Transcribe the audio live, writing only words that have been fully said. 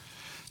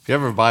If you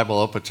have a Bible,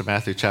 open to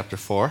Matthew chapter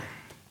 4.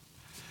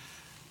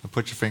 And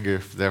put your finger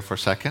there for a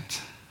second.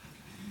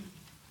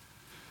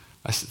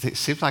 It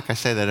seems like I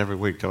say that every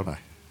week, don't I?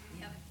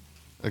 Yep.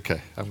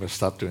 Okay, I'm going to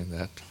stop doing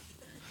that.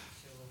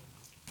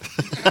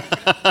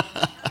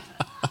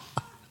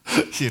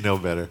 You know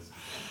better.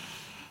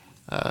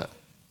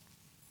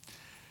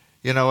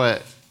 You know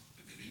what?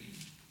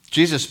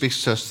 Jesus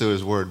speaks to us through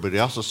his word, but he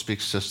also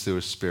speaks to us through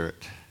his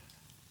spirit.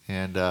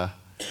 And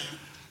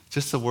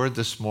just the word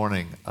this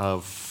morning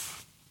of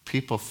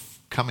people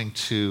coming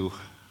to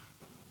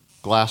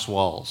glass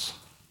walls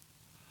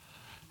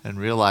and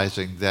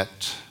realizing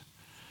that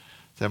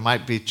there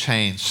might be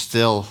chains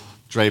still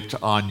draped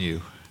on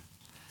you.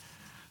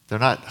 They're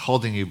not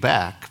holding you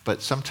back,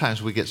 but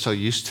sometimes we get so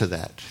used to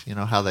that. You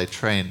know how they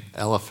train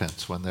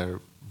elephants when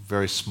they're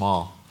very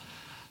small.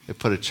 They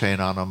put a chain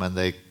on them and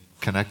they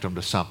connect them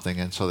to something,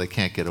 and so they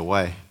can't get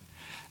away.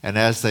 And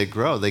as they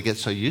grow, they get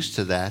so used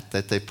to that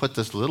they put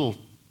this little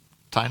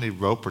tiny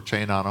rope or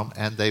chain on them,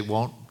 and they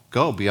won't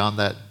go beyond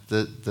that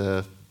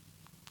the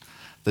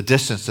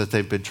distance that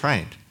they've been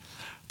trained.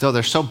 Though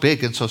they're so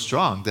big and so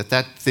strong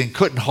that thing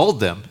couldn't hold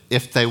them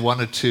if they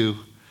wanted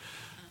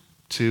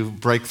to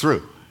break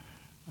through.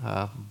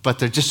 But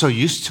they're just so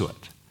used to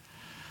it.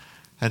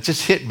 And it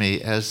just hit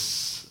me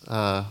as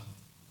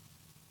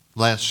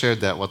Lance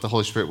shared that, what the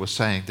Holy Spirit was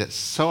saying, that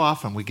so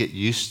often we get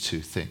used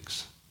to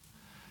things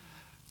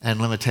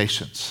and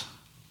limitations.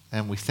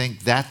 And we think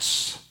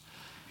that's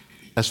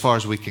as far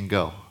as we can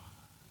go.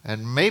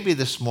 And maybe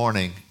this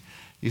morning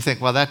you think,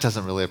 well, that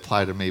doesn't really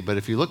apply to me. But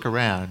if you look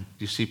around,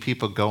 you see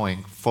people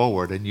going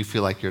forward and you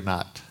feel like you're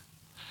not.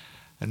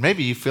 And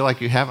maybe you feel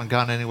like you haven't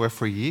gone anywhere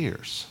for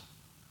years.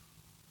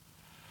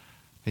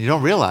 And you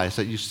don't realize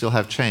that you still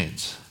have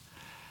chains.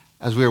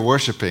 As we were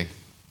worshiping,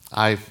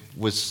 I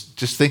was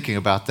just thinking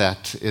about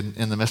that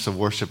in the midst of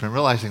worship and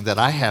realizing that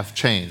I have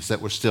chains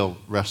that were still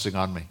resting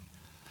on me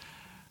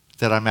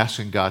that I'm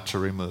asking God to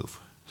remove.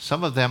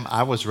 Some of them,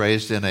 I was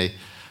raised in a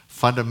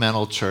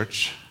fundamental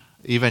church,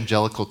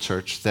 evangelical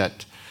church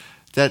that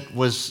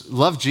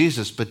loved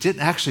Jesus but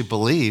didn't actually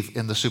believe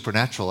in the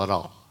supernatural at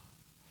all.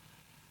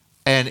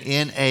 And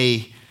in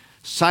a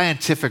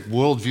scientific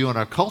worldview in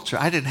our culture,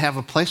 I didn't have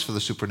a place for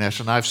the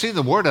supernatural. Now, I've seen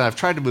the word and I've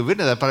tried to move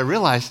into that, but I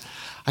realized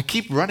I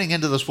keep running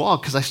into this wall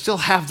because I still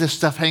have this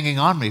stuff hanging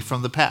on me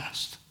from the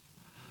past.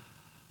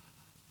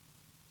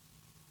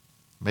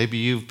 Maybe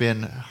you've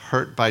been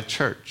hurt by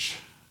church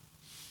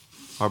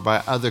or by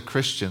other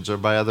Christians or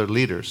by other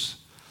leaders,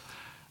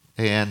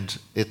 and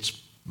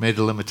it's made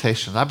a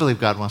limitation. I believe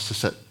God wants to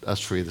set us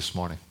free this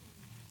morning.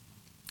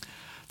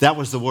 That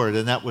was the word,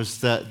 and that was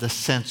the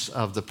sense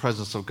of the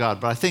presence of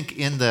God. But I think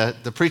in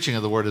the preaching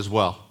of the word as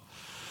well.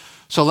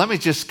 So let me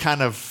just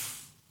kind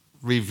of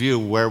review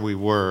where we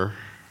were.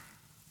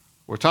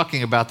 We're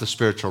talking about the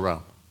spiritual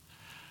realm.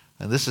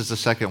 And this is the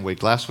second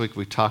week. Last week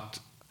we talked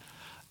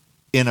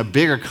in a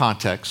bigger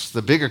context.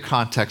 The bigger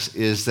context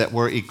is that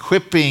we're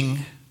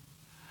equipping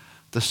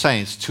the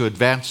saints to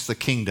advance the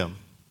kingdom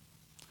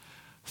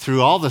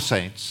through all the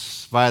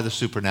saints via the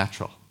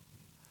supernatural.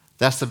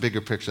 That's the bigger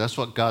picture. That's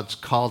what God's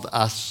called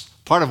us,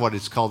 part of what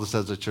he's called us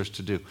as a church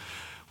to do.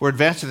 We're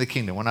advancing the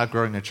kingdom. We're not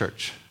growing a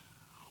church.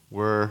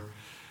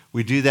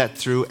 We do that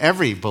through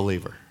every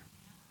believer,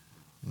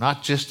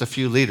 not just a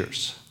few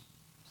leaders.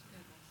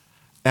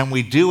 And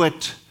we do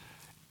it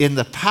in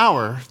the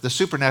power, the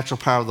supernatural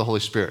power of the Holy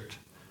Spirit.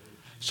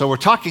 So we're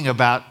talking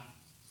about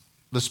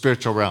the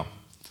spiritual realm.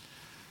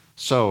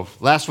 So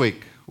last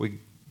week we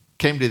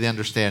came to the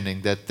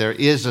understanding that there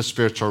is a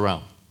spiritual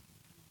realm.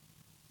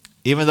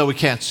 Even though we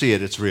can't see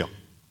it, it's real.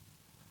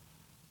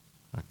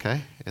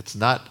 Okay? It's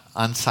not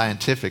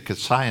unscientific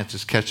because science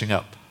is catching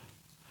up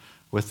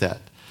with that.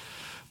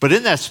 But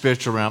in that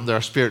spiritual realm, there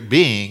are spirit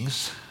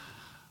beings,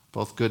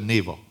 both good and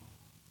evil.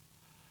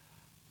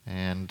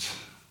 And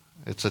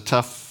it's a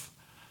tough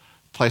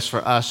place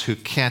for us who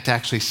can't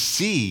actually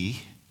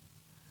see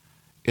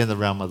in the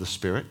realm of the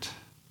spirit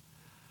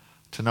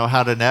to know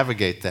how to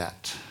navigate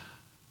that.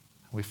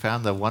 We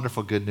found the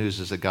wonderful good news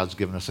is that God's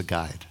given us a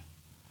guide,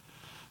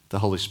 the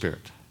Holy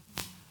Spirit.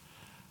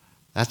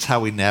 That's how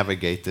we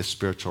navigate this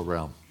spiritual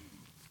realm,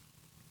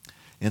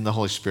 in the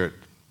Holy Spirit.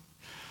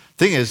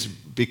 Thing is,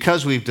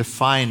 because we've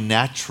defined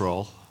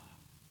natural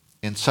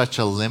in such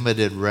a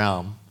limited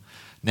realm,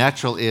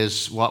 natural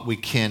is what we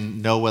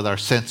can know with our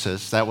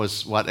senses. That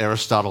was what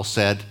Aristotle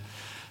said.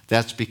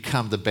 That's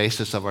become the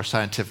basis of our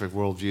scientific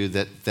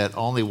worldview, that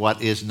only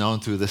what is known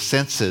through the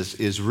senses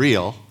is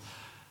real.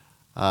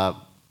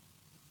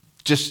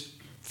 Just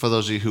for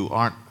those of you who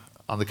aren't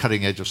on the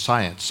cutting edge of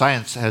science,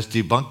 science has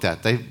debunked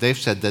that. They've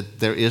said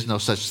that there is no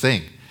such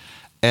thing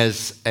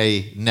as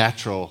a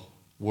natural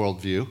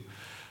worldview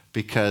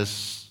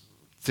because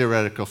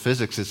theoretical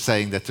physics is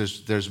saying that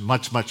there's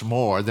much, much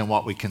more than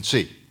what we can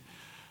see,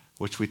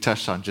 which we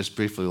touched on just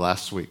briefly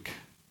last week.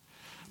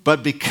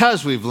 But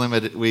because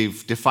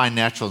we've defined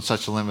natural in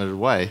such a limited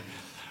way,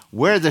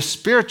 where the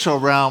spiritual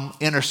realm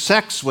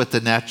intersects with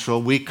the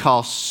natural, we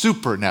call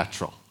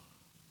supernatural.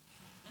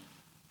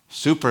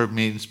 Super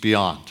means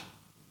beyond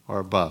or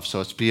above. So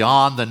it's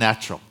beyond the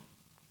natural.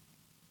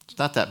 It's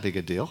not that big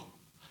a deal.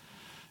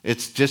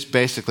 It's just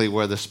basically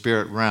where the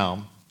spirit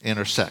realm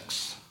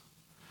intersects.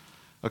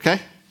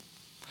 Okay?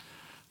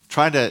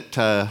 Try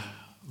to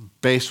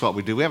base what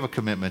we do. We have a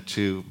commitment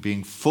to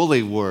being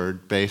fully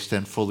word-based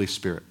and fully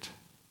spirit.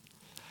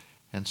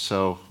 And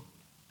so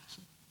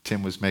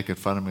Tim was making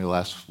fun of me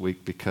last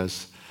week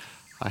because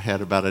I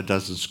had about a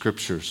dozen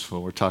scriptures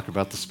when we're talking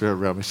about the spirit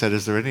realm. He said,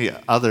 is there any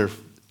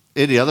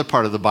other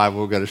part of the Bible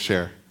we're going to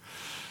share?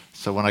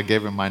 So when I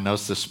gave him my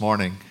notes this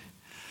morning,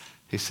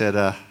 he said,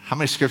 how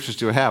many scriptures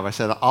do I have? I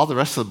said, all the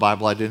rest of the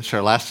Bible I didn't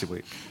share last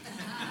week.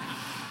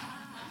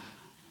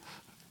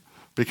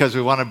 Because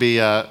we want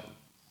to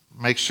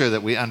make sure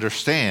that we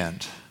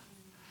understand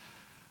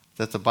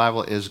that the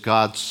Bible is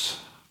God's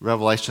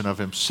revelation of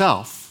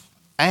himself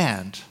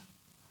and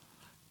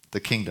the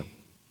kingdom,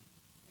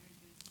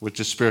 which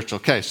is spiritual.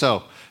 Okay,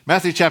 so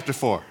Matthew chapter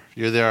 4.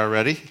 You're there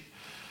already?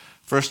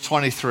 Verse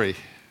 23.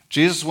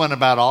 Jesus went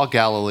about all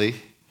Galilee,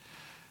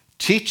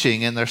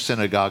 teaching in their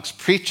synagogues,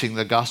 preaching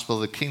the gospel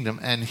of the kingdom,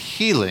 and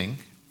healing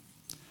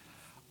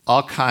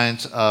all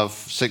kinds of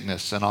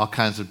sickness and all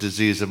kinds of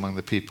disease among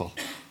the people.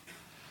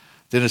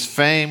 Then his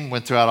fame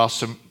went throughout all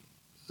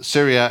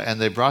Syria, and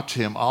they brought to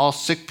him all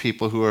sick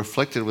people who were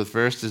afflicted with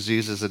various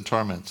diseases and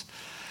torments,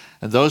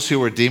 and those who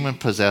were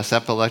demon-possessed,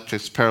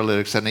 epileptics,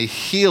 paralytics, and he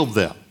healed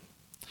them.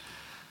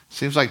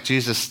 Seems like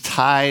Jesus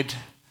tied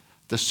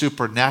the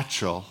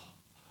supernatural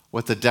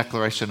with the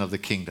declaration of the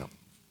kingdom.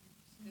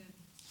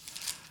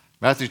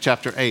 Matthew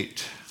chapter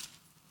 8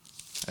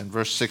 and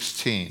verse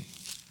 16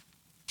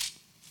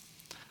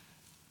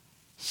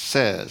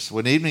 says,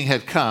 when evening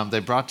had come, they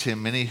brought to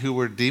him many who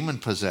were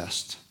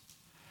demon-possessed,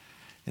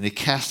 and he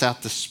cast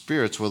out the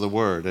spirits with a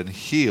word and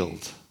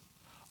healed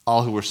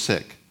all who were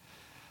sick,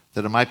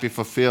 that it might be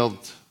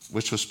fulfilled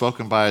which was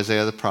spoken by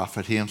Isaiah the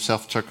prophet. He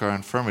himself took our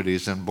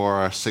infirmities and bore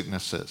our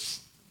sicknesses.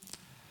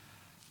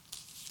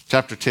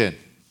 Chapter 10.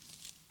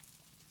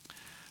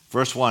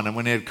 Verse 1, and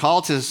when he had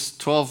called his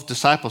 12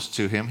 disciples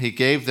to him, he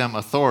gave them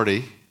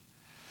authority.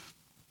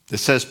 It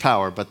says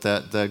power, but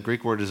the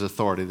Greek word is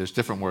authority. There's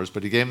different words,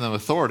 but he gave them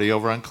authority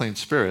over unclean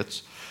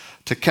spirits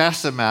to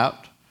cast them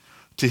out,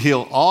 to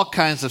heal all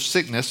kinds of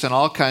sickness and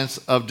all kinds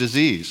of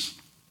disease.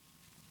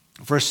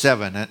 Verse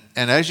 7,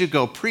 and as you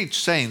go, preach,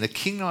 saying, the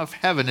kingdom of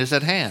heaven is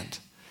at hand.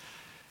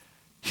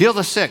 Heal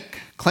the sick,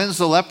 cleanse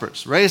the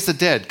lepers, raise the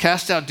dead,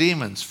 cast out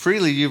demons.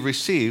 Freely you've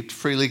received,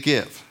 freely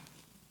give.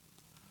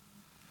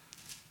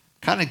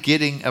 Kind of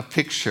getting a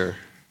picture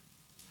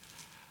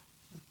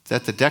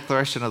that the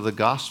declaration of the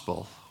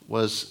gospel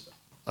was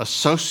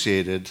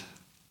associated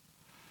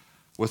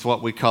with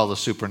what we call the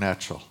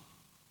supernatural.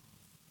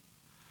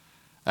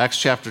 Acts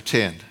chapter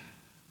 10.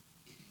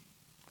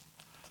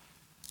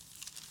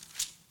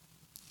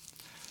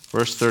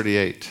 Verse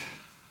 38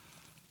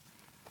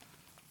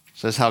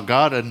 says how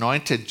God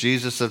anointed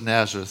Jesus of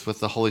Nazareth with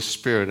the Holy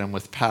Spirit and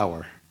with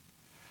power,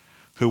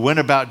 who went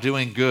about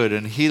doing good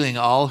and healing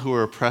all who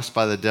were oppressed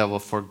by the devil,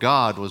 for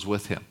God was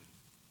with him.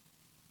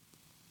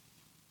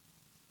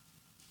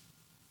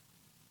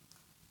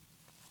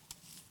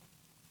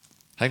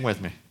 Hang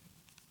with me.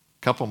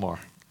 A couple more.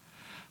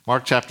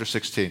 Mark chapter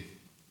 16.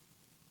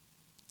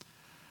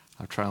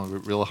 I'm trying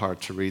real hard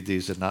to read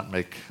these and not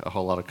make a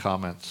whole lot of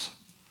comments.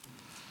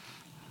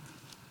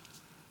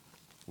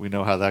 We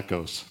know how that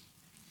goes.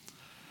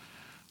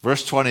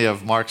 Verse 20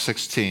 of Mark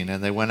 16,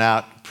 and they went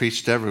out,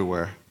 preached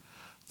everywhere,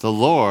 the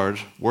Lord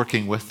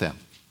working with them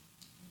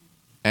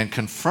and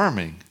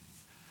confirming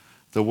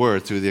the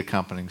word through the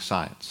accompanying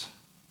signs.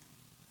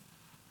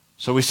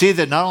 So we see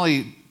that not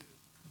only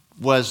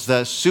was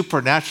the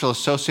supernatural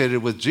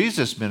associated with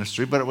Jesus'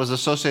 ministry, but it was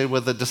associated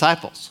with the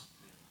disciples.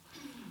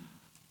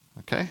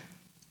 Okay?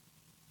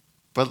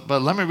 But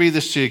let me read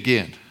this to you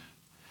again.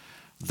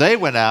 They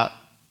went out,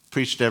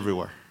 preached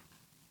everywhere.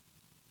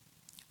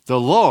 The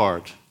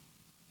Lord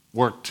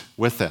worked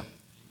with them,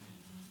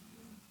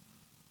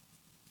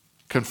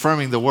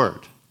 confirming the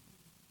word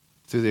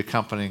through the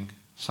accompanying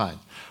signs.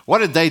 What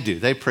did they do?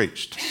 They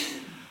preached.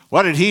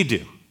 What did he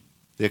do?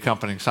 The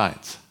accompanying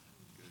signs.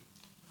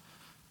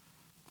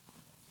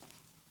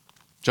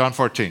 John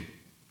 14.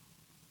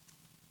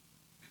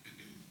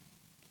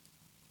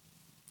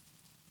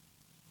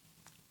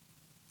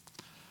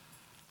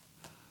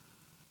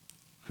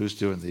 Who's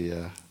doing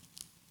the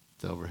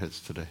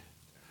overheads today?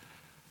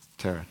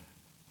 Taryn.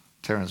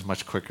 Taryn's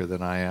much quicker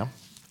than I am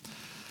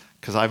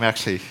because I'm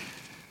actually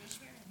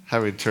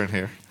having to turn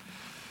here.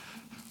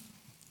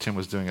 Tim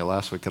was doing it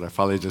last week and I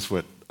finally just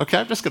went, okay,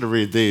 I'm just going to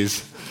read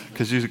these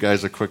because you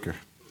guys are quicker.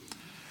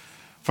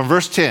 From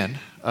verse 10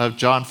 of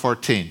John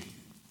 14,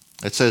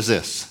 it says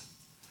this,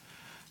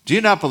 do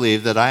you not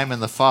believe that I am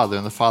in the Father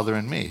and the Father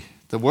in me?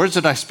 The words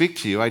that I speak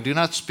to you, I do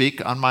not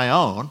speak on my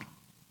own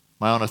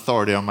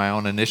authority, on my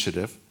own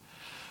initiative,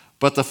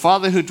 but the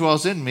Father who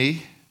dwells in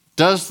me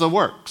does the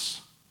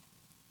works.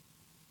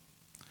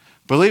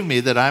 Believe me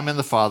that I am in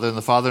the Father and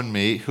the Father in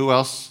me, who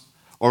else,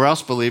 or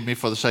else believe me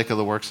for the sake of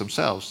the works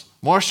themselves.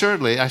 More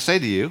assuredly, I say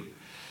to you,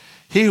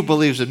 he who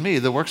believes in me,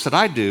 the works that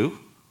I do,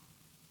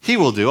 he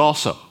will do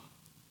also.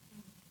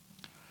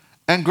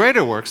 And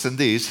greater works than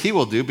these he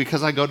will do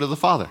because I go to the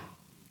Father.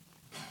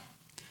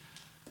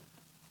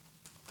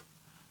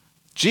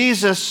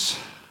 Jesus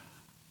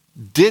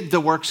did the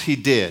works he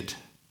did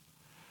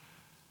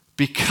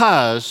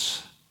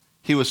because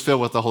he was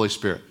filled with the Holy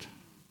Spirit.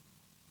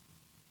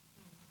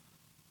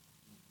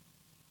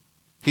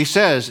 He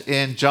says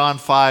in John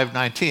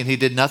 5:19, he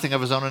did nothing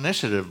of his own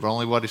initiative, but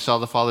only what he saw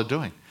the Father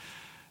doing.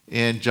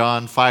 In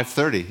John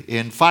 5:30,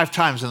 in 5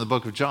 times in the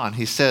book of John,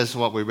 he says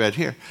what we read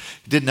here.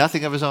 He did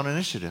nothing of his own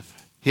initiative.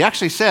 He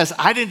actually says,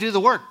 I didn't do the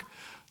work.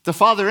 The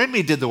Father in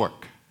me did the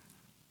work.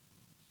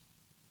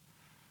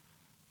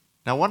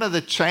 Now, one of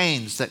the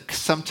chains that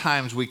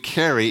sometimes we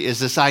carry is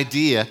this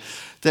idea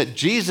that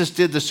Jesus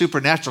did the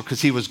supernatural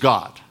because he was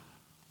God.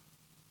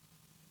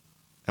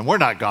 And we're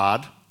not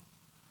God,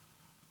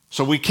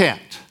 so we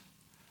can't.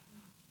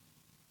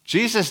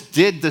 Jesus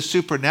did the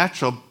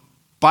supernatural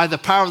by the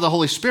power of the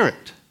Holy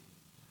Spirit.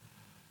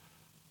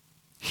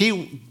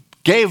 He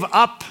gave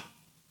up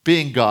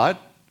being God.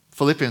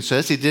 Philippians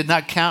says he did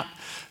not count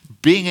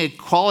being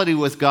equality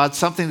with God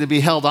something to be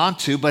held on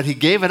to, but he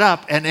gave it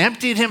up and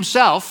emptied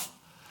himself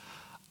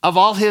of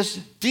all his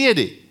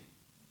deity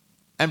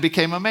and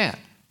became a man.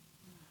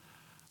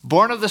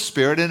 Born of the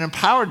Spirit and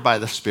empowered by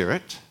the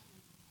Spirit.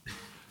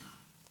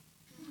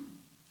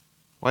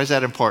 Why is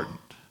that important?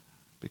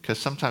 Because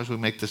sometimes we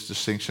make this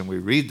distinction. We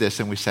read this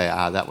and we say,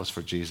 that was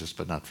for Jesus,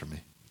 but not for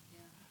me.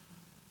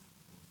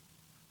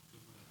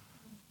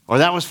 Or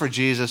that was for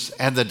Jesus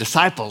and the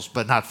disciples,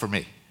 but not for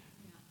me.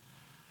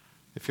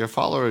 If you're a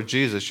follower of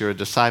Jesus, you're a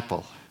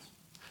disciple.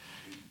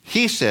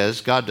 He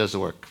says God does the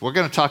work. We're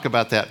going to talk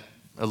about that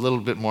a little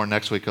bit more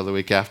next week or the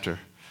week after,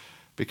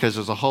 because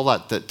there's a whole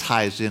lot that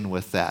ties in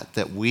with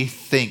that we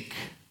think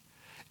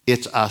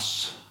it's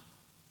us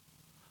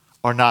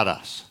or not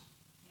us.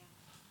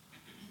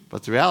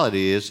 But the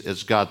reality is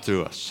it's God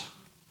through us.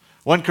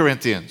 1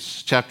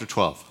 Corinthians chapter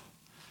 12.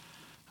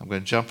 I'm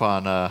going to jump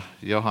on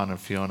Johan and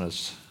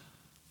Fiona's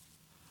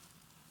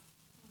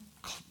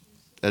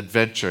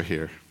adventure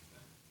here,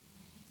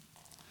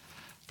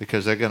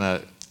 because they're going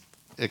to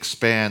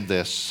expand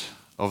this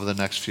over the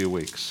next few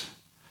weeks.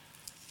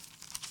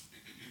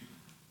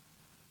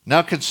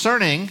 Now,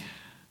 concerning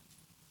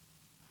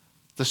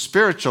the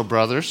spiritual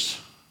brothers,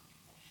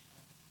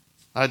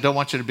 I don't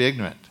want you to be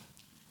ignorant.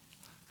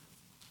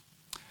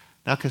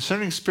 Now,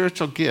 concerning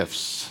spiritual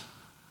gifts,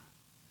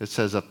 it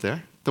says up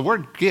there, the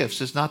word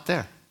gifts is not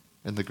there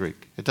in the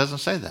Greek. It doesn't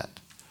say that.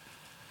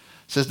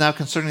 It says, now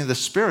concerning the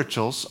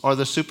spirituals or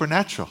the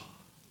supernatural.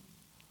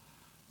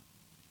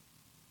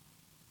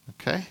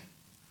 Okay?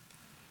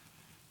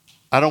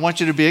 I don't want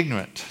you to be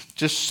ignorant,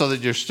 just so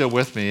that you're still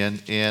with me.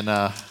 In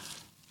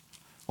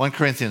 1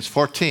 Corinthians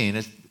 14,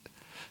 it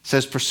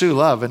says, pursue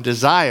love and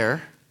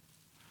desire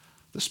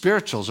the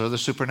spirituals or the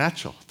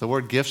supernatural. The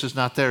word gifts is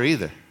not there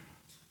either.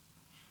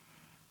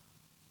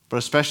 But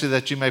especially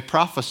that you may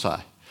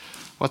prophesy.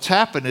 What's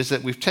happened is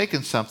that we've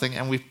taken something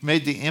and we've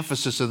made the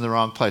emphasis in the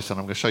wrong place, and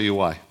I'm going to show you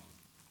why.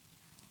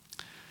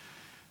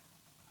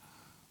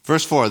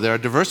 Verse 4, there are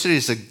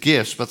diversities of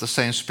gifts, but the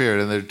same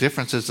Spirit, and there are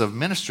differences of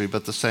ministry,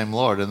 but the same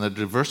Lord, and there are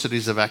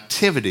diversities of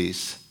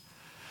activities,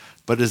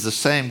 but is the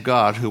same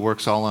God who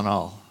works all in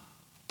all.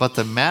 But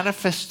the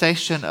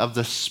manifestation of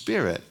the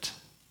Spirit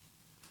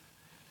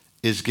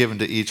is given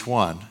to each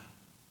one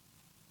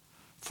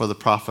for the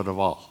profit of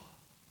all.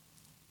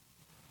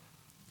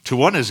 To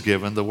one is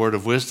given the word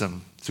of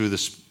wisdom through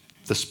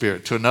the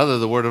Spirit, to another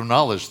the word of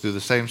knowledge through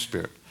the same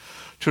Spirit,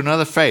 to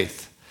another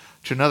faith,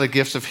 to another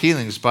gifts of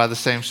healings by the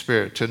same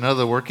Spirit, to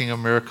another working of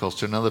miracles,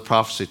 to another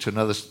prophecy, to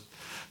another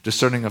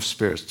discerning of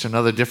spirits, to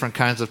another different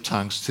kinds of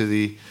tongues,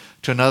 to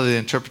another the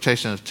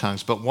interpretation of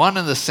tongues. But one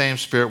and the same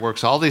Spirit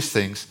works all these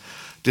things,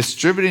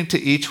 distributing to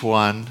each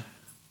one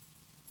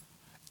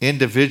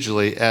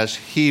individually as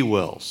he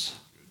wills.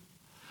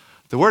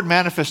 The word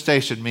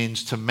manifestation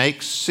means to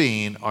make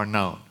seen or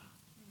known.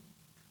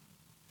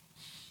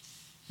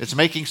 It's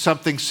making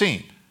something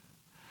seen.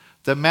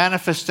 The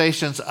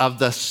manifestations of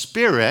the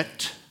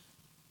Spirit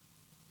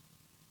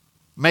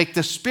make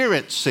the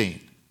Spirit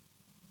seen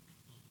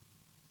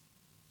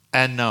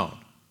and known.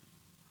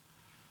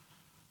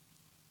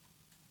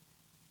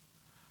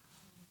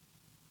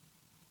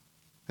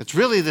 It's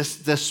really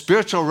this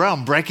spiritual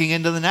realm breaking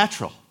into the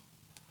natural.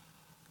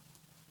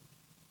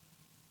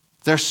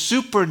 They're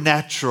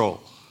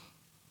supernatural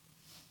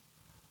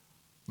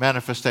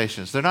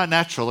manifestations. They're not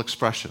natural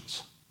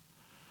expressions.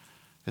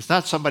 It's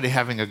not somebody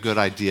having a good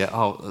idea.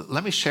 Oh,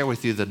 let me share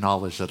with you the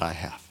knowledge that I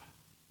have.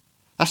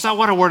 That's not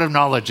what a word of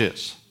knowledge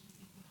is.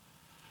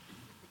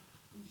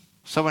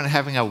 Someone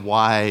having a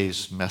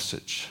wise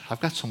message. I've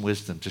got some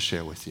wisdom to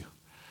share with you.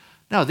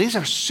 No, these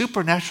are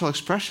supernatural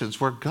expressions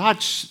where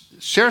God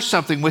shares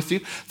something with you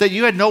that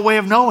you had no way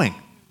of knowing.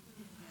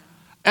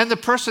 And the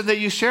person that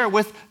you share it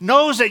with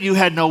knows that you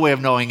had no way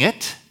of knowing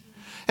it.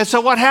 And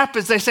so what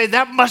happens? They say,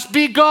 that must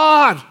be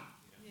God.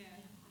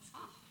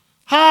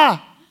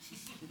 Ha!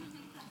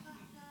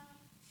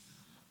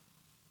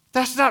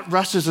 That's not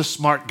Russ is a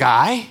smart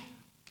guy.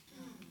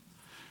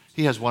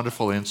 he has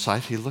wonderful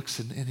insight. He looks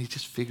and he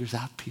just figures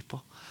out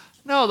people.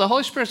 No, the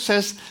Holy Spirit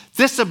says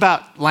this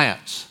about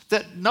Lance,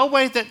 that no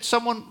way that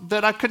someone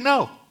that I could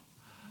know.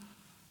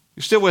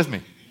 You're still with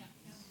me?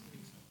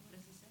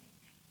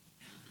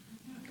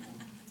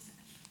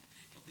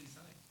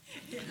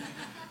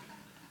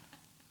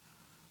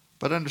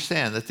 But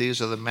understand that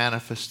these are the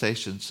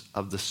manifestations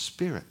of the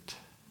Spirit.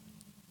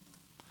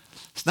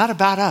 It's not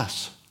about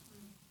us.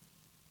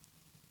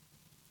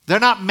 They're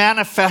not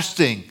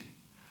manifesting,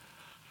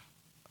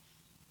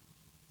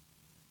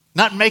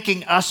 not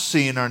making us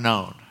seen or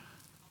known.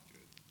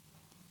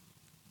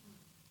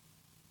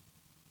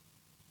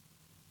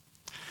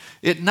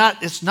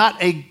 It's not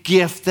a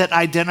gift that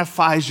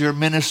identifies your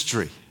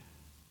ministry.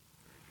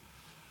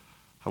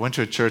 I went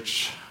to a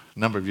church a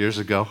number of years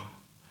ago.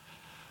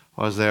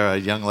 I was there, a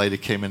young lady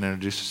came in and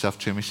introduced herself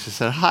to me. She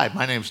said, "Hi,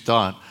 my name's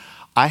Dawn.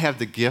 I have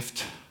the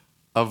gift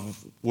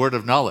of word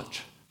of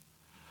knowledge."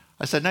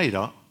 I said, "No, you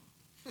don't."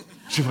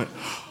 She went,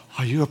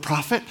 "Are you a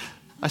prophet?"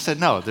 I said,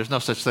 "No, there's no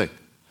such thing.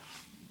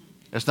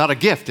 It's not a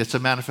gift, it's a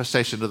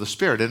manifestation of the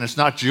Spirit, and it's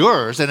not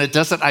yours, and it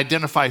doesn't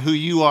identify who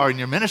you are in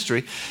your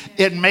ministry.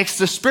 It makes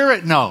the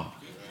Spirit known."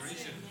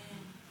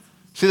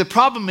 See, the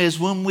problem is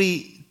when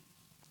we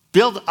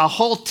build a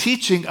whole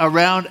teaching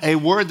around a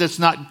word that's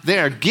not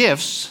there,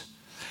 gifts,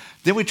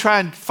 then we try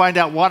and find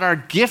out what our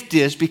gift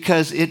is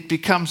because it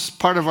becomes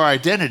part of our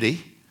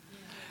identity.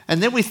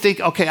 And then we think,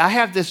 okay, I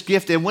have this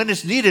gift, and when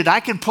it's needed, I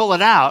can pull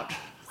it out.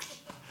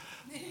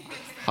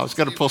 I was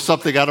going to pull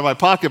something out of my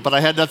pocket, but I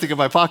had nothing in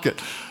my pocket.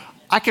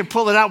 I can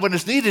pull it out when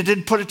it's needed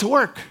and put it to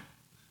work.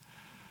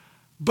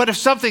 But if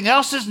something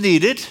else is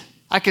needed,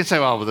 I can say,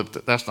 well,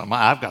 that's not mine.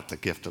 I've got the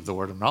gift of the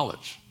word of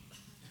knowledge.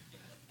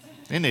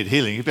 You need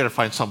healing. You better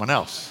find someone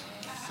else.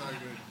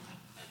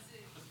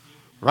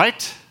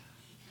 Right?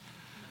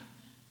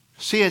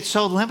 See, it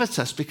so limits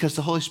us because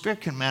the Holy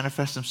Spirit can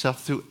manifest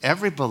himself through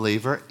every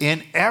believer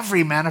in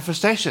every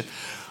manifestation.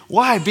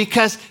 Why?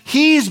 Because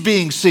he's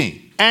being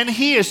seen, and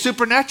he is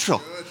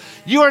supernatural.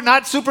 You are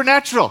not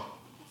supernatural.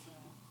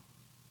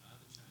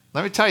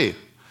 Let me tell you,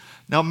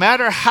 no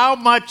matter how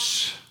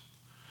much,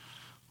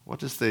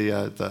 what is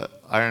the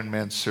Iron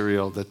Man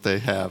cereal that they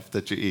have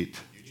that you eat?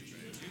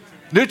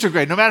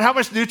 Nutri-Grain. No matter how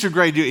much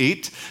Nutri-Grain you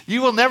eat,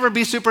 you will never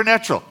be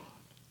supernatural.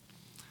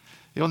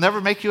 It will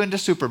never make you into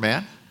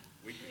Superman.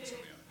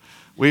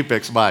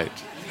 Weet-Bix might.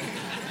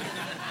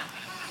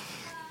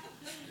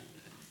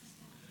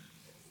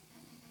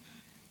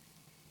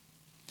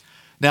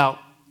 Now,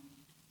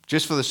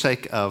 just for the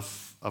sake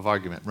of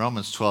argument,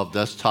 Romans 12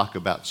 does talk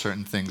about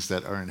certain things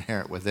that are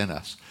inherent within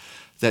us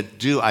that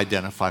do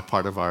identify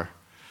part of our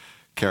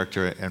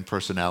character and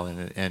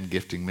personality and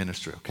gifting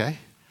ministry, okay?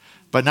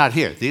 But not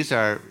here. These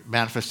are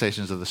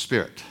manifestations of the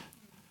Spirit.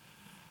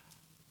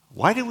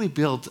 Why do we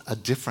build a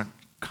different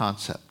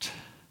concept?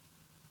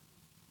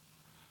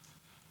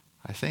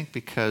 I think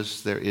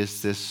because there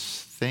is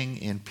this thing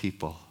in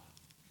people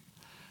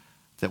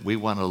that we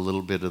want a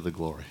little bit of the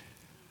glory.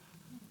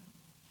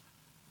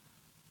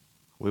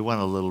 We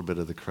want a little bit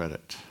of the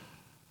credit.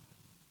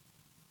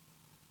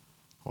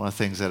 One of the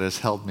things that has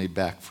held me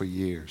back for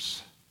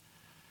years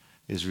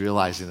is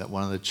realizing that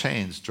one of the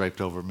chains draped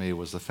over me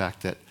was the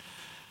fact that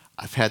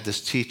I've had this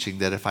teaching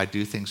that if I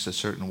do things a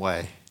certain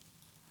way,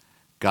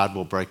 God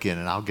will break in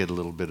and I'll get a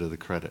little bit of the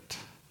credit.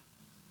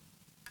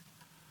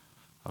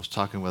 I was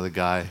talking with a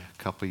guy a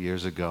couple of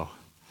years ago.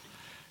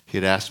 He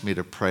had asked me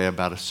to pray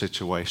about a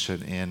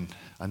situation in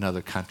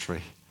another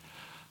country,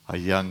 a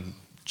young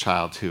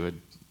child who had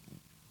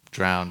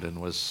drowned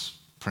and was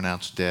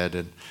pronounced dead,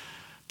 and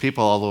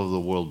people all over the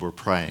world were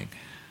praying.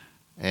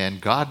 And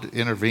God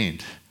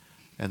intervened,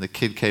 and the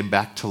kid came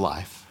back to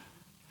life.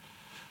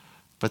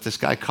 But this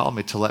guy called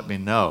me to let me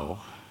know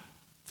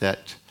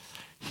that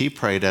he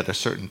prayed at a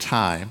certain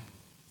time,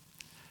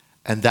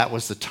 and that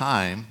was the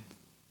time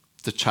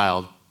the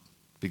child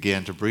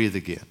began to breathe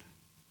again.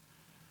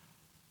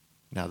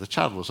 Now, the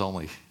child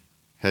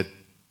had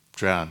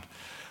drowned,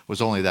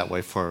 was only that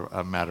way for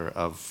a matter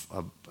of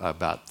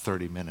about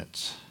 30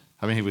 minutes.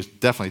 I mean, he was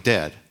definitely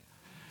dead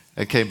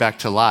and came back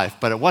to life,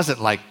 but it wasn't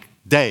like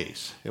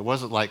days. It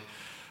wasn't like,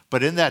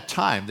 but in that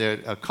time,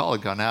 a call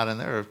had gone out, and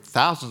there are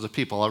thousands of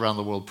people around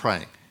the world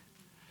praying.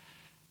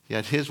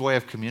 Yet his way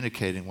of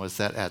communicating was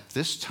that at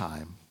this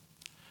time,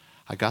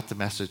 I got the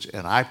message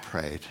and I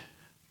prayed,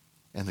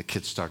 and the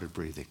kid started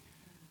breathing.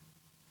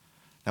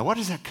 Now, what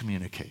does that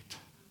communicate?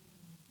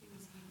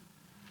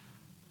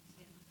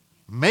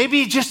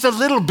 Maybe just a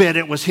little bit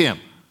it was him.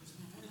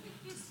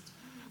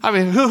 I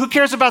mean, who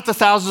cares about the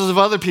thousands of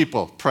other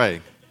people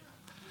praying?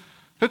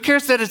 Who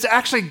cares that it's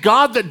actually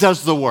God that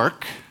does the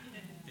work?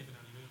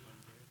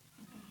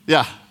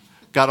 Yeah,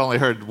 God only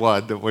heard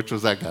one, which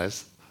was that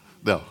guy's.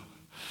 No.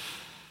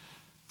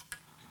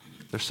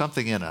 There's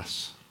something in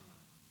us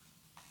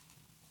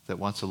that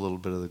wants a little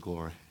bit of the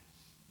glory.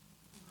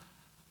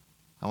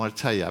 I want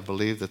to tell you, I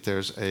believe that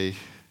there's a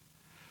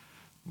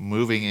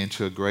moving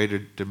into a greater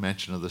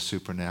dimension of the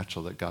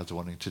supernatural that God's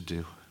wanting to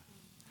do.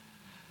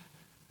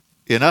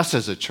 In us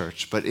as a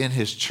church, but in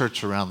his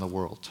church around the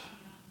world.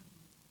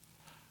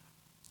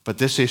 But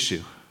this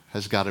issue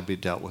has got to be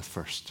dealt with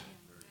first.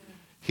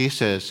 He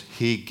says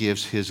he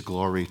gives his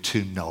glory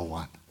to no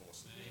one.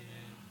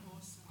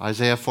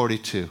 Isaiah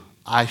 42,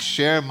 I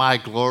share my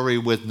glory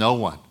with no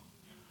one.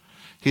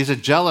 He's a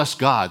jealous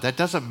God. That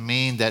doesn't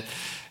mean that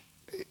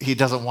he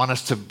doesn't want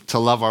us to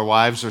love our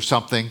wives or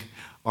something,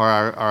 or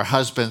our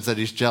husbands, that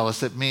he's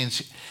jealous. It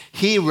means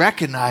he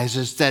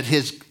recognizes that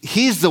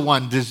he's the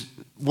one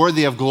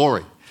worthy of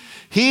glory.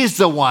 He's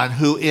the one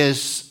who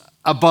is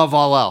above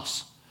all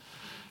else.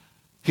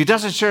 He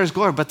doesn't share his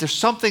glory, but there's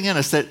something in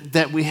us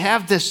that we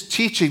have this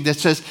teaching that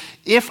says,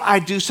 if I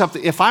do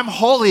something, if I'm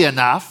holy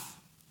enough,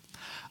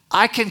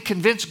 I can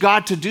convince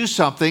God to do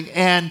something,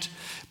 and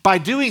by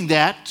doing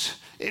that,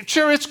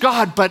 sure, it's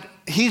God, but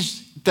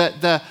he's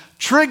the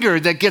trigger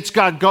that gets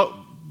God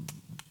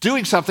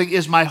doing something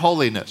is my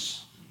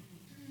holiness.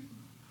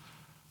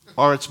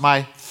 Or it's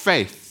my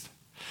faith.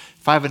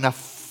 If I have enough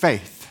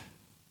faith,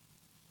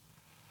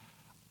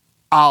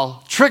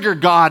 I'll trigger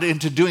God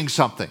into doing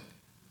something.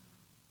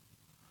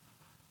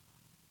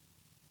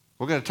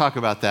 We're going to talk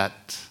about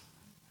that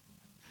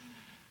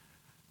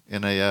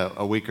in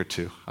a week or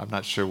two. I'm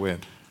not sure when.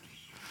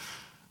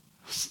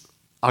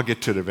 I'll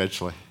get to it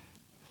eventually.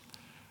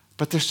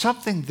 But there's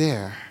something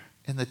there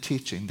in the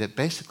teaching that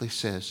basically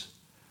says,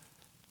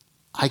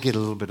 I get a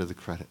little bit of the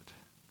credit.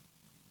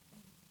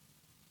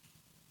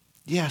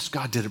 Yes,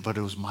 God did it, but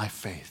it was my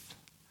faith.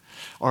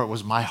 Or it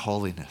was my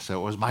holiness. Or it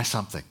was my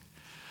something.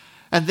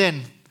 And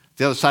then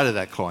the other side of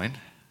that coin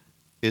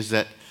is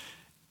that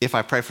if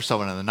I pray for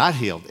someone and they're not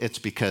healed, it's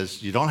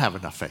because you don't have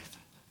enough faith.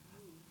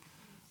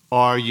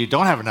 Or you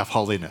don't have enough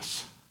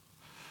holiness.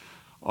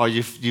 Or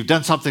you've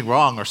done something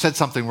wrong, or said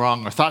something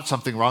wrong, or thought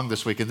something wrong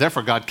this week, and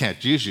therefore God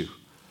can't use you.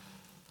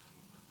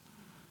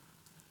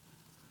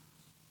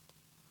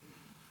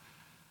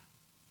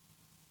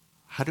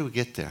 How do we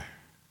get there?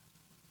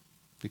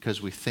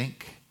 Because we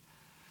think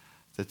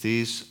that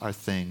these are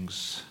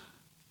things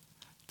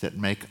that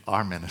make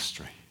our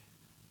ministry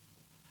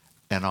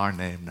and our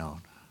name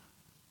known.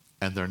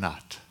 And they're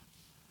not.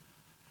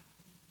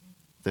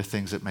 They're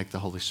things that make the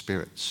Holy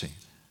Spirit seen.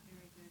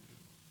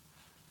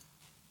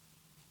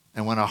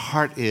 And when our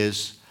heart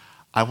is,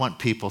 I want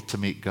people to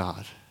meet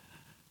God.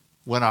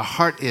 When our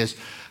heart is,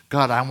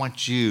 God, I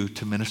want you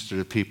to minister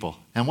to people.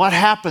 And what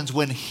happens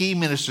when he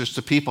ministers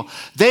to people?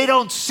 They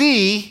don't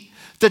see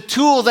the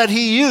tool that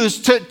he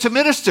used to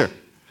minister.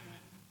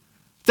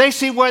 They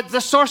see the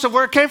source of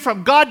where it came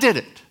from. God did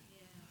it.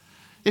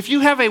 If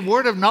you have a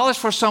word of knowledge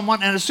for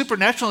someone and a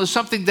supernatural is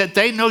something that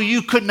they know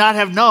you could not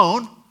have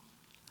known,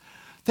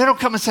 they don't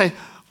come and say,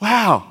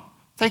 wow,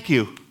 thank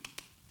you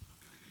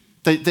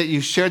that you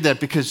shared that,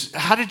 because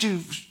how did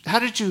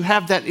you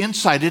have that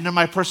insight into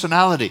my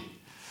personality?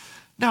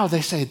 No,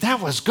 they say, that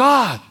was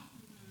God.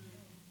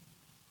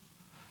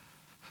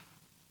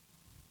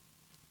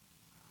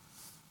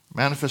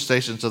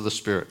 Manifestations of the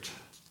Spirit,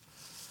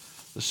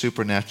 the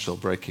supernatural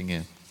breaking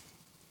in.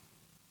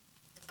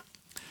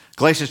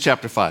 Galatians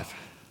chapter 5.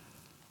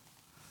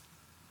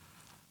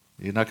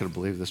 You're not going to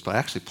believe this, but I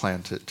actually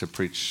planned to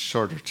preach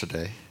shorter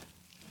today.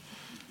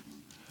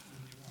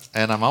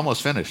 And I'm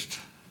almost finished.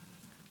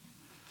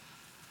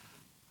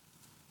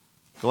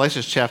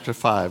 Galatians chapter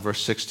 5,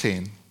 verse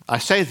 16. I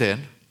say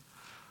then,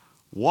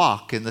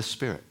 walk in the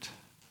Spirit.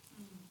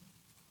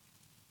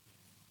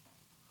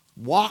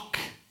 Walk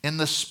in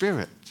the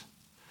Spirit.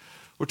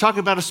 We're talking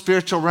about a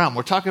spiritual realm.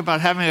 We're talking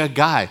about having a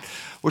guide.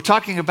 We're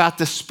talking about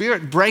the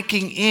Spirit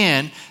breaking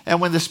in,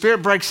 and when the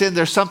Spirit breaks in,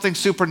 there's something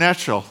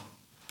supernatural.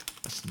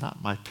 That's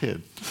not my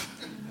pin.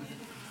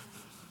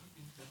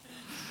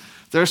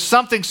 There's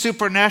something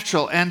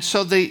supernatural, and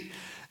so the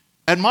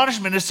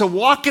admonishment is to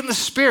walk in the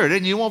Spirit,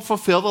 and you won't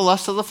fulfill the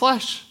lust of the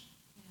flesh.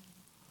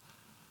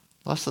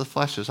 Lust of the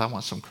flesh is, I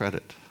want some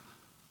credit.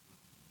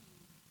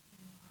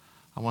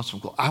 I want some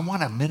glory. I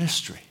want a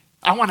ministry.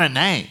 I want a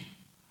name.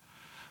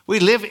 We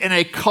live in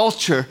a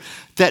culture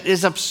that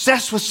is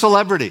obsessed with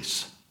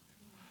celebrities.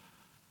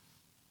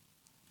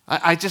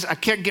 I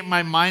can't get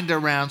my mind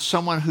around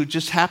someone who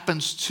just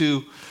happens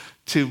to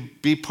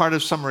be part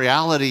of some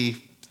reality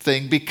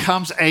thing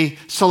becomes a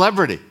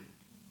celebrity.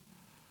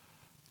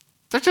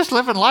 They're just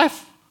living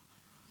life.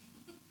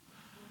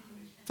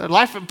 Their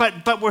life,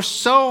 but we're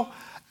so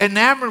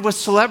enamored with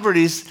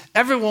celebrities.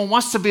 Everyone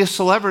wants to be a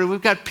celebrity.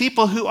 We've got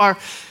people who are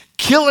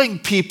killing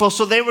people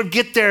so they would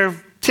get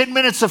their 10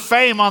 minutes of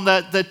fame on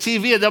the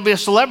TV and they'll be a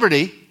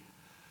celebrity.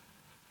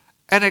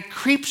 And it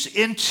creeps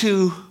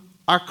into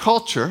our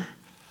culture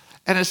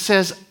and it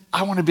says,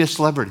 I want to be a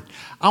celebrity.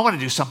 I want to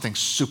do something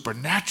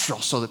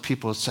supernatural so that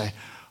people would say,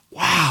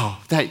 wow,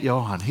 that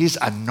Johan, he's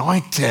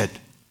anointed.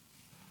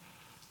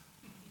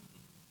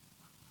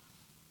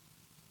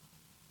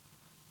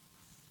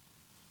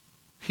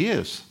 He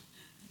is.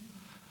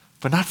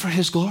 But not for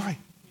his glory.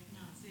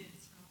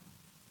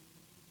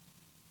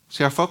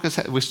 See, our focus,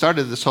 we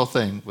started this whole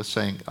thing with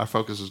saying our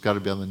focus has got to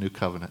be on the new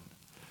covenant.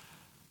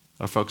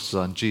 Our focus is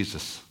on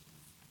Jesus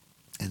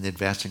and the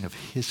advancing of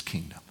his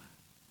kingdom,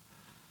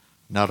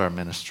 not our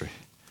ministry.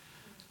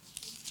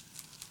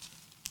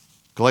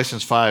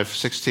 Galatians 5,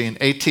 16,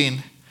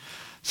 18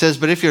 It says,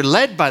 but if you're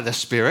led by the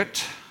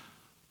Spirit,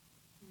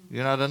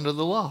 you're not under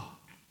the law.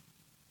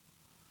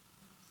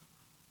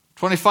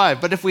 25,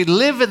 but if we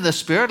live in the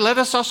Spirit, let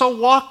us also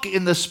walk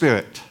in the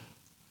Spirit.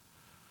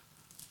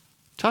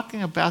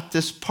 Talking about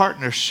this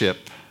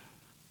partnership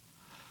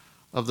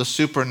of the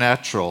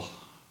supernatural.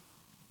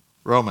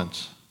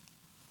 Romans.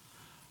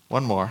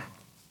 One more.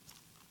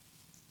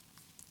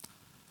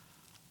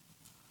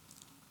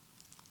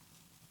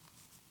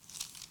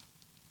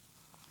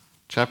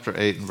 Chapter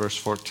 8 and verse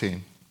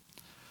 14.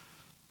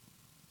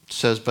 It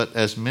says, but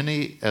as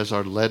many as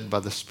are led by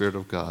the Spirit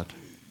of God,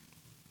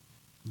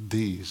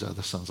 these are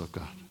the sons of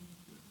God.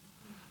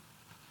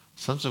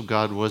 Sons of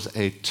God was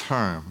a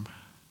term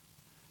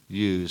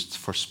used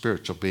for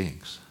spiritual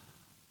beings.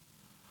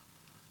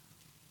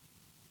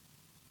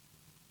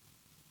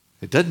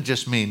 It doesn't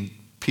just mean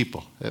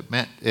people.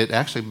 It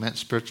actually meant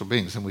spiritual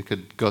beings, and we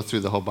could go through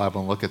the whole Bible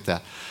and look at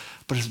that.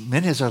 But as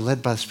many as are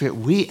led by the Spirit,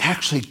 we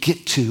actually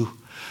get to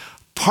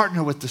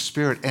partner with the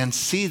Spirit and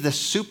see the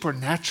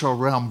supernatural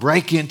realm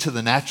break into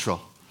the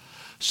natural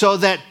so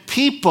that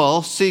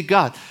people see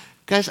God.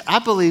 Guys, I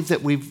believe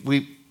that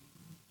we've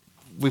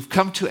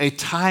come to a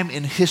time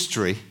in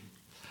history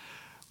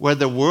where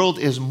the world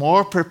is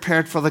more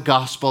prepared for the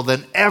gospel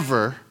than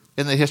ever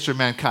in the history of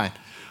mankind.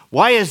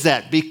 Why is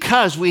that?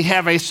 Because we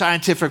have a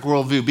scientific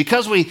worldview.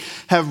 Because we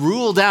have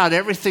ruled out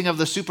everything of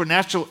the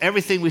supernatural.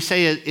 Everything we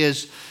say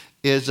is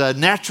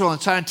natural and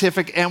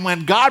scientific. And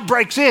when God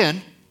breaks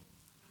in,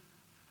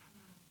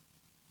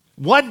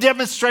 one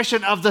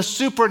demonstration of the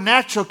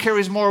supernatural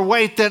carries more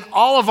weight than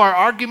all of our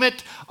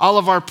argument, all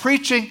of our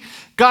preaching.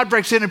 God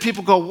breaks in and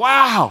people go,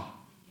 wow.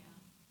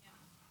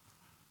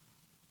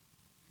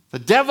 The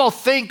devil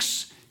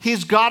thinks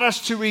he's got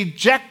us to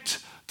reject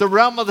the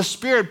realm of the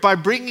Spirit by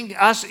bringing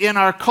us in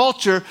our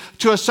culture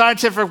to a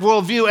scientific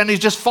worldview, and he's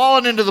just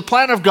fallen into the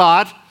plan of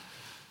God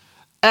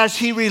as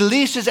he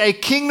releases a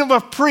kingdom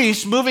of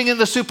priests moving in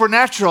the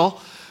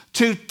supernatural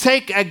to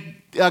take a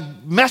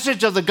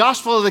message of the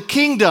gospel of the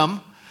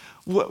kingdom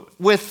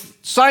with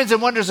signs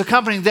and wonders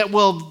accompanying that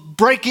will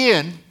break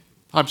in.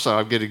 I'm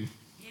sorry, I'm getting...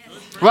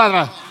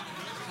 I'm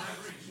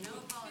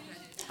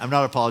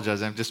not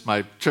apologizing. I'm just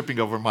tripping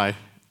over my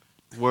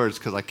words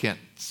because I can't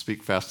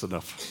speak fast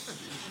enough.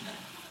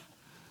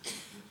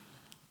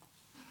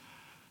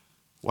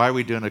 Why are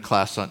we doing a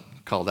class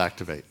called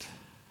Activate?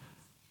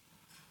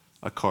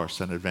 A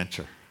course, an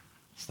adventure.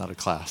 It's not a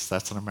class.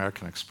 That's an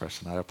American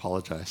expression. I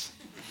apologize.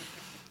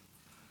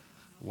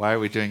 Why are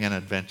we doing an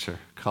adventure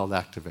called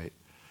Activate?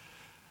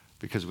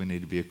 Because we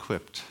need to be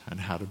equipped on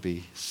how to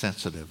be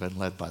sensitive and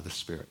led by the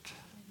Spirit.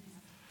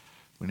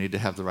 We need to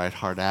have the right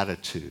heart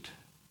attitude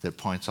that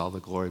points all the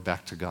glory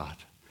back to God.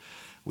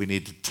 We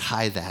need to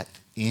tie that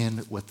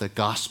in with the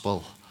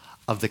gospel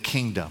of the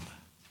kingdom.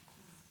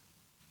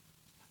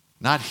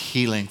 Not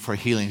healing for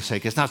healing's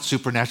sake. It's not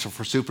supernatural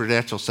for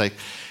supernatural's sake.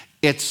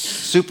 It's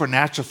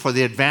supernatural for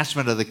the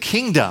advancement of the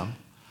kingdom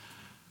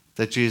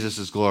that Jesus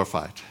is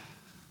glorified.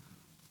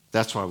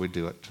 That's why we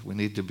do it. We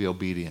need to be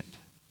obedient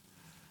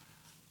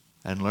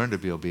and learn to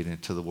be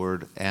obedient to the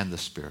Word and the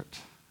Spirit.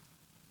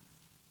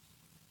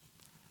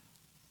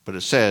 But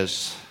it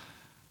says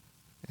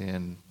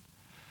in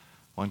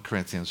 1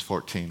 Corinthians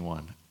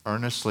 14:1,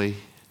 earnestly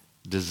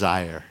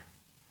desire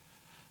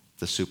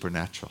the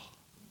supernatural.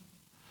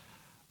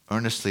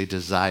 Earnestly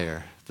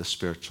desire the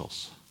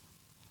spirituals.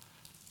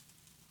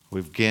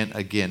 We've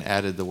again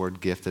added the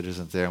word gift that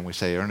isn't there, and we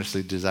say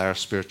earnestly desire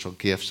spiritual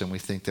gifts, and we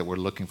think that we're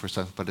looking for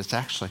something, but it's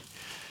actually,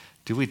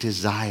 do we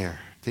desire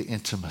the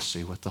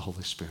intimacy with the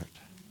Holy Spirit?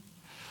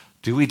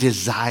 Do we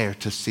desire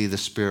to see the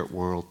spirit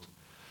world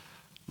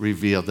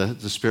revealed,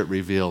 the Spirit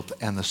revealed,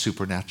 and the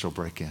supernatural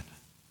break in?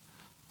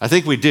 I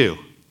think we do.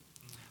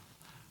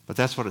 But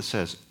that's what it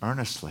says,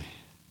 earnestly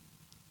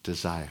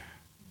desire.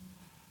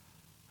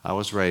 I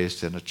was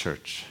raised in a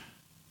church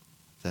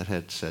that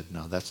had said,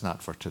 no, that's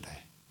not for today.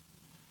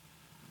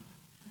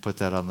 Put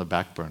that on the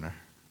back burner.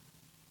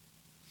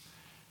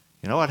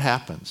 You know what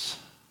happens?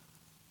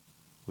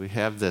 We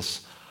have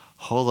this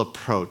whole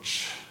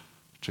approach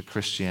to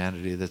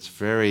Christianity that's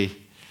very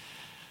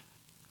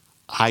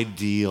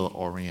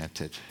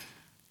ideal-oriented.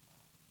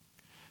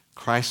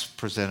 Christ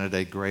presented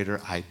a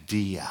greater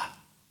idea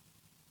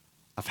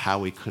of how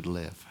we could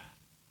live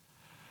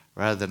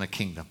rather than a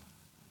kingdom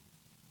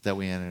that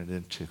we entered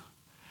into.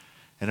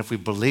 And if we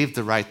believed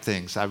the right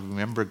things, I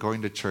remember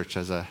going to church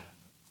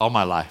all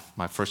my life.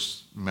 My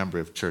first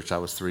memory of church, I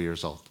was 3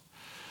 years old.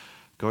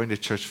 Going to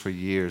church for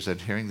years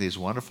and hearing these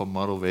wonderful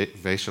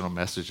motivational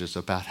messages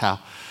about how,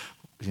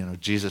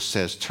 Jesus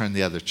says, turn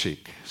the other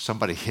cheek.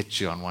 Somebody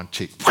hits you on one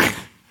cheek.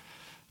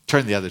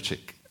 Turn the other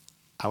cheek.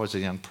 I was a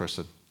young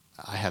person.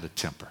 I had a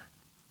temper.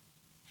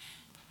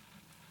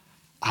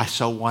 I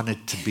so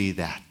wanted to be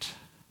that.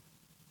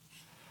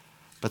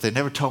 But they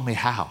never told me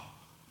how.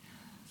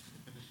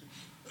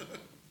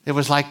 It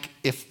was like,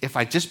 if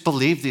I just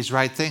believe these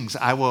right things,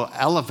 I will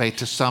elevate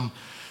to some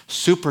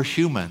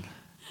superhuman.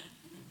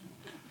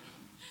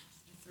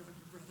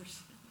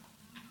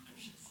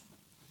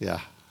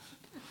 Yeah.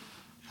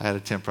 I had a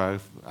temper.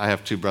 I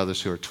have two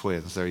brothers who are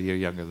twins. They're a year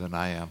younger than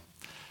I am.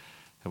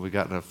 And we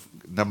got in a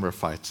number of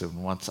fights.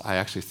 And once I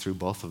actually threw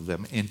both of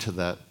them into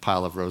the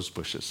pile of rose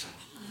bushes.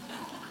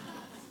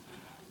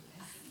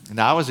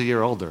 Now, I was a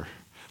year older,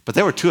 but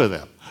there were two of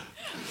them.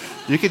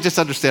 You can just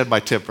understand my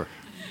temper.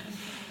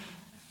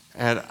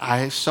 And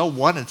I so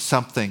wanted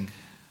something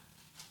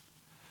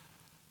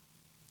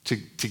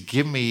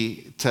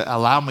to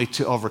allow me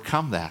to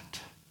overcome that.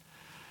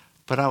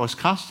 But I was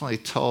constantly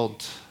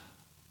told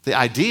the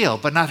ideal,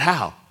 but not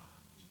how.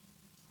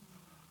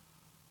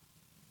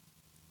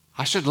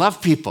 I should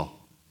love people.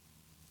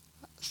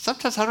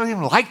 Sometimes I don't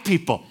even like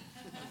people.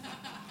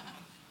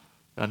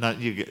 None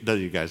of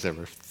you guys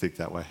ever think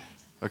that way.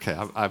 Okay,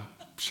 I'm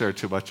sharing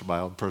too much of my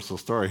own personal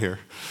story here.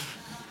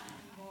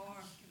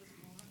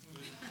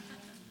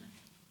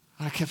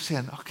 I kept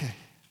saying, okay,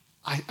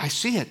 I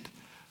see it,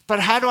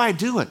 but how do I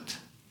do it?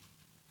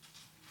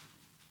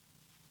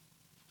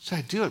 So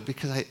I do it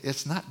because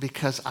it's not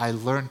because I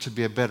learned to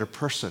be a better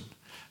person.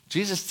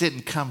 Jesus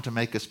didn't come to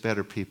make us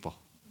better people.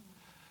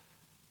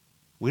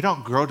 We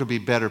don't grow to be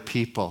better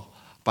people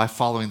by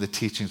following the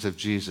teachings of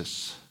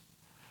Jesus.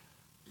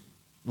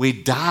 We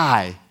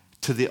die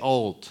to the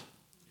old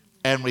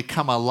and we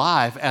come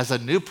alive as a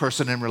new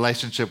person in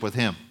relationship with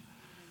him.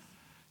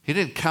 He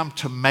didn't come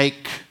to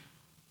make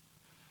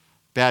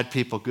bad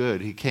people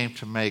good. He came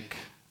to make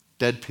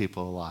dead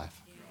people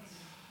alive.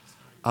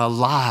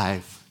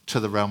 Alive to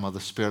the realm of the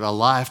Spirit,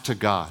 alive to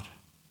God.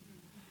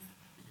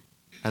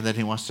 And then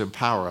he wants to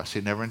empower us.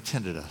 He never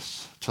intended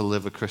us to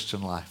live a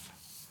Christian life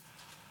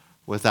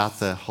without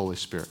the Holy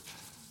Spirit,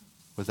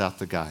 without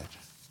the guide.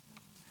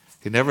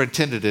 He never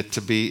intended it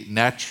to be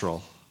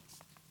natural.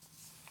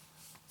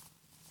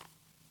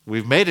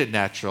 We've made it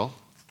natural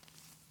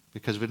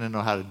because we didn't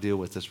know how to deal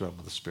with this realm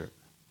of the Spirit.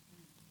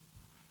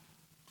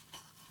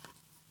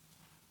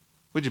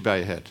 Would you bow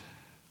your head?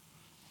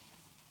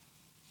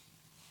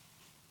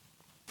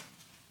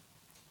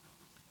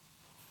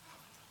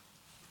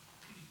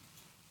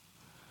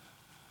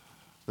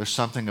 There's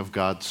something of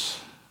God's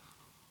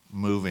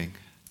moving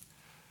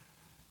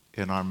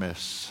in our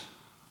midst,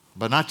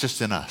 but not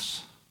just in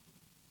us.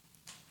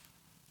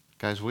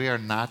 Guys, we are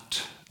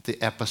not the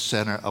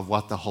epicenter of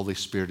what the Holy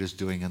Spirit is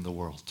doing in the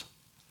world.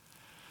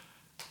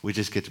 We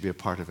just get to be a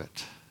part of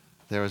it.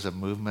 There is a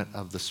movement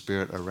of the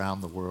Spirit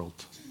around the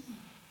world.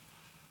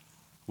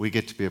 We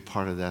get to be a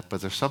part of that, but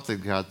there's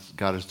something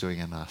God is doing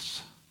in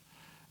us.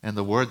 And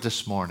the word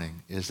this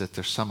morning is that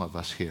there's some of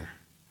us here,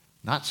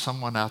 not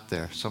someone out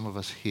there, some of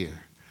us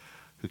here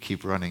who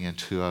keep running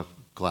into a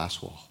glass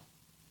wall.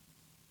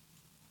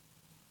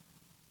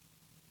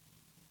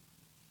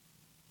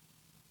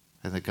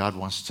 And that God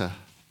wants to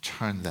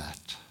turn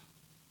that.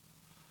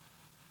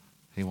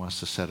 He wants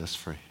to set us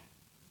free.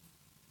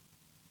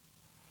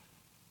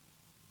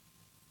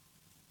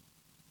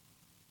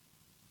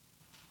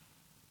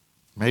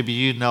 Maybe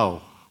you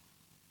know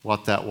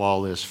what that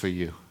wall is for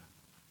you.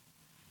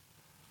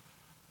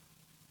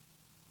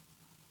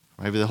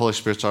 Maybe the Holy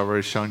Spirit's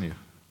already shown you.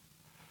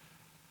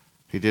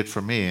 He did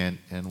for me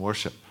in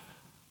worship.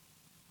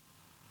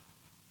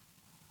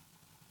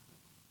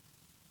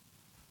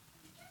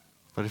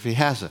 But if he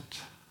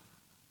hasn't,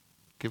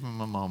 give him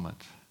a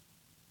moment.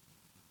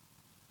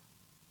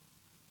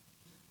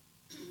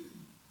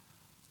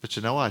 But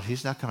you know what?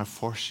 He's not going to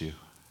force you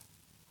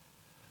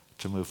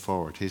to move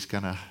forward. He's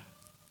going to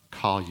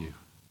call you.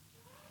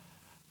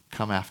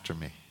 Come after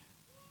me.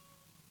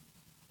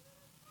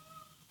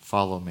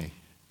 Follow me.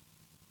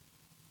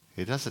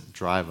 He doesn't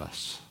drive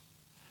us.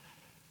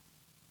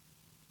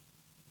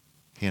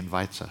 He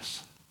invites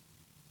us.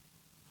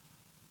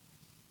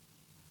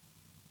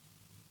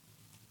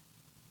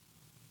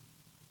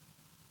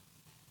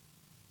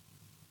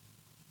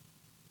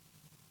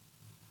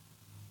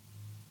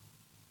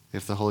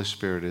 If the Holy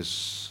Spirit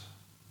is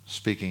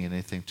speaking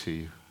anything to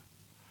you,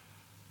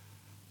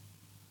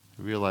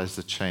 realize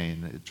the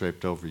chain it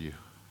draped over you.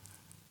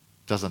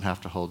 It doesn't have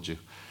to hold you.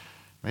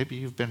 Maybe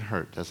you've been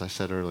hurt, as I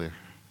said earlier.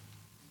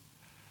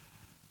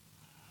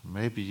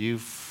 Maybe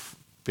you've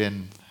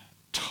been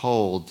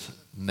told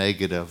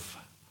negative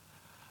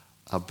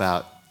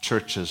about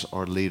churches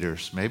or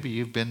leaders. Maybe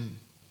you've been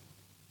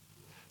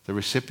the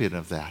recipient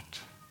of that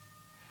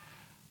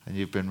and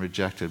you've been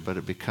rejected, but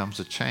it becomes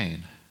a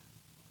chain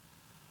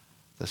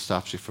that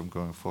stops you from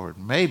going forward.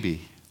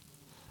 Maybe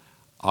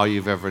all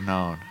you've ever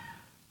known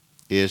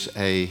is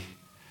a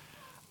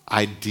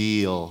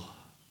ideal,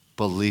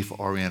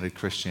 belief-oriented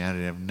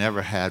Christianity. I've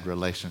never had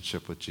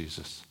relationship with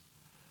Jesus.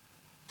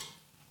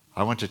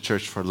 I went to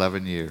church for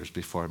 11 years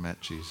before I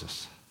met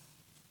Jesus.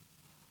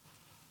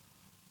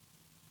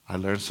 I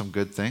learned some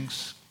good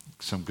things,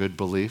 some good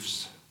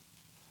beliefs,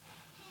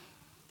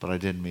 but I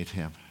didn't meet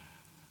him.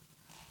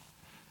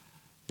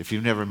 If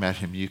you've never met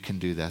him, you can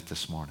do that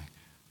this morning.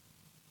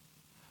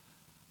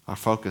 Our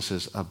focus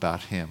is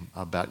about him,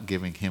 about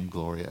giving him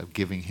glory, of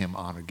giving him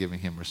honor, giving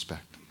him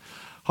respect.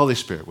 Holy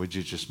Spirit, would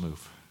you just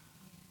move?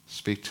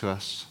 Speak to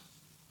us.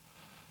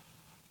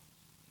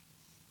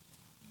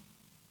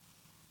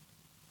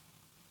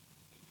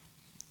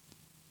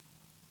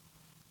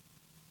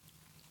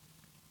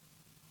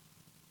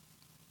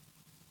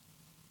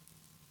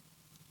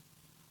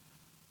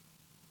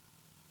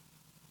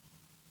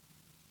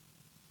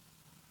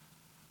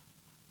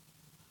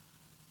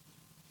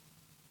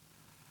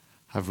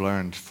 I've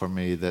learned for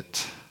me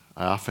that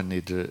I often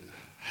need to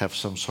have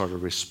some sort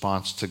of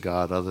response to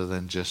God other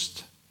than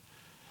just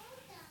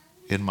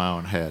in my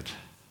own head.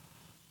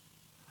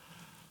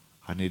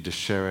 I need to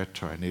share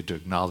it, or I need to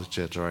acknowledge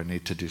it, or I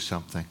need to do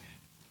something.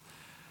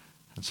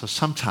 And so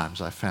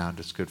sometimes I found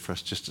it's good for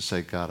us just to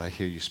say, God, I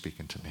hear you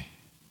speaking to me.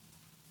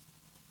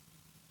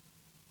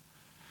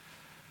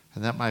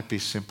 And that might be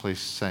simply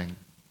saying,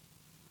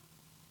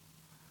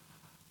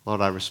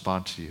 Lord, I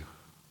respond to you.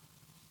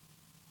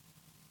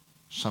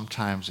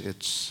 Sometimes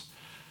it's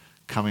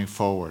coming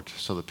forward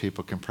so that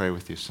people can pray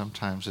with you.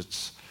 Sometimes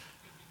it's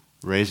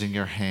raising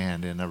your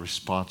hand in a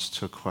response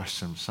to a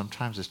question.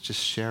 Sometimes it's just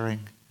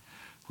sharing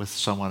with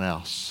someone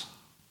else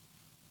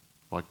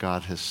what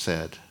God has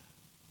said.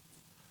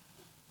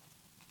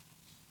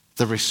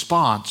 The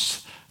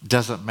response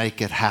doesn't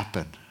make it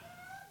happen.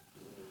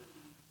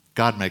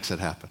 God makes it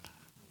happen.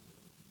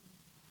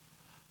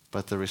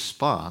 But the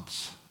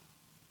response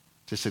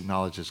just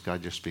acknowledges,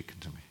 God, you're speaking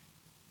to me.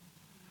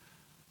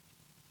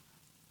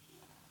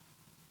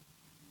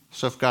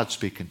 So if God's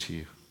speaking to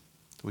you,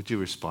 would you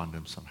respond to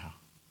him somehow?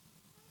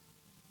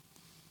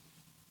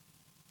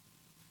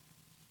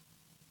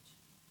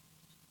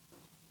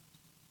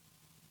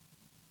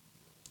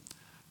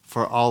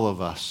 For all of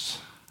us,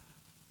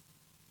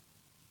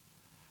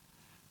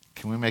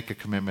 can we make a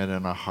commitment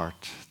in our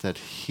heart that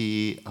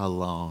he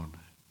alone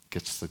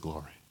gets the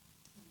glory?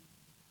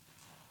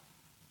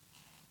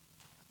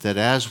 That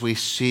as we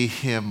see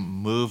him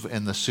move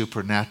in the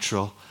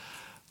supernatural,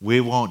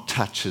 we won't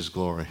touch his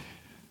glory,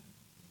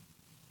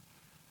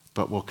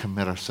 but we'll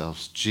commit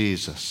ourselves.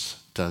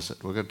 Jesus does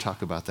it. We're going to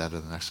talk about that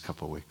in the next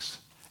couple of weeks.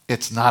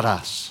 It's not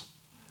us.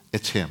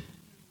 It's him.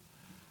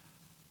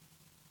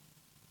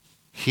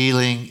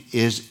 Healing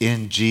is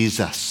in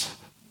Jesus.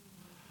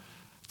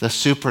 The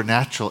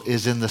supernatural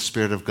is in the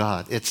Spirit of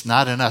God. It's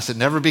not in us. It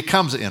never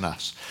becomes in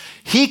us.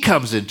 He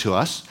comes into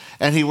us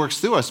and he works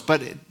through us,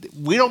 but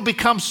we don't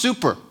become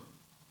super.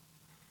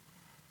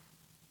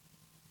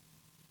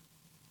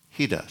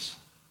 He does.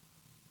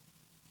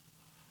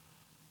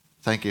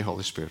 Thank you,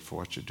 Holy Spirit, for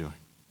what you're doing.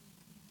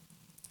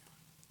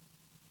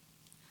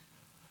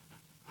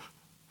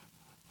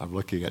 I'm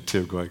looking at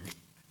Tim going,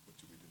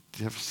 do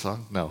you have a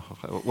song? No.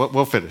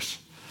 We'll finish.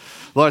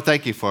 Lord,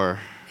 thank you for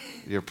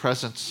your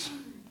presence.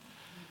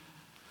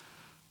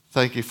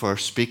 Thank you for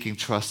speaking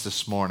to us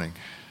this morning,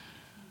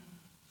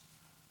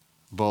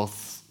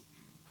 both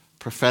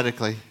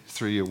prophetically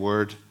through your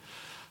word,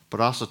 but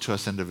also to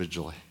us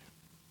individually.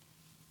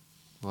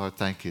 Lord,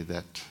 thank you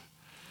that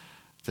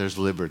there's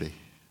liberty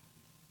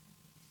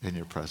in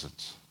your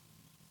presence.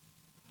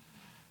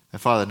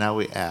 And Father, now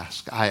I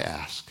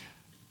ask,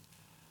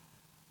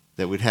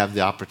 that we'd have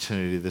the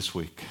opportunity this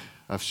week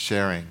of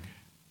sharing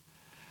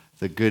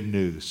the good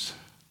news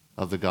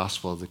of the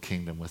gospel of the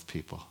kingdom with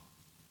people.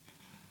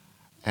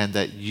 And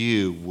that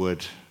you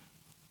would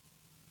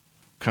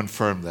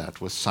confirm that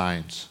with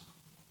signs,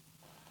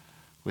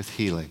 with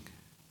healing,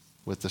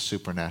 with the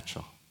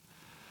supernatural.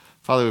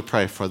 Father, we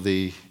pray for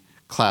the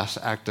class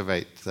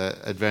Activate, the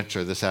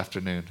adventure this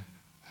afternoon,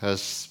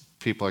 as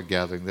people are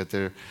gathering, that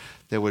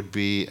there would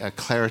be a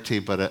clarity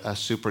but a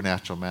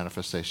supernatural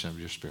manifestation of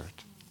your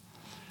Spirit.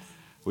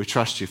 We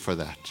trust you for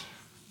that.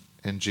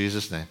 In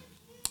Jesus' name,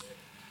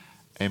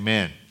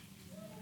 amen.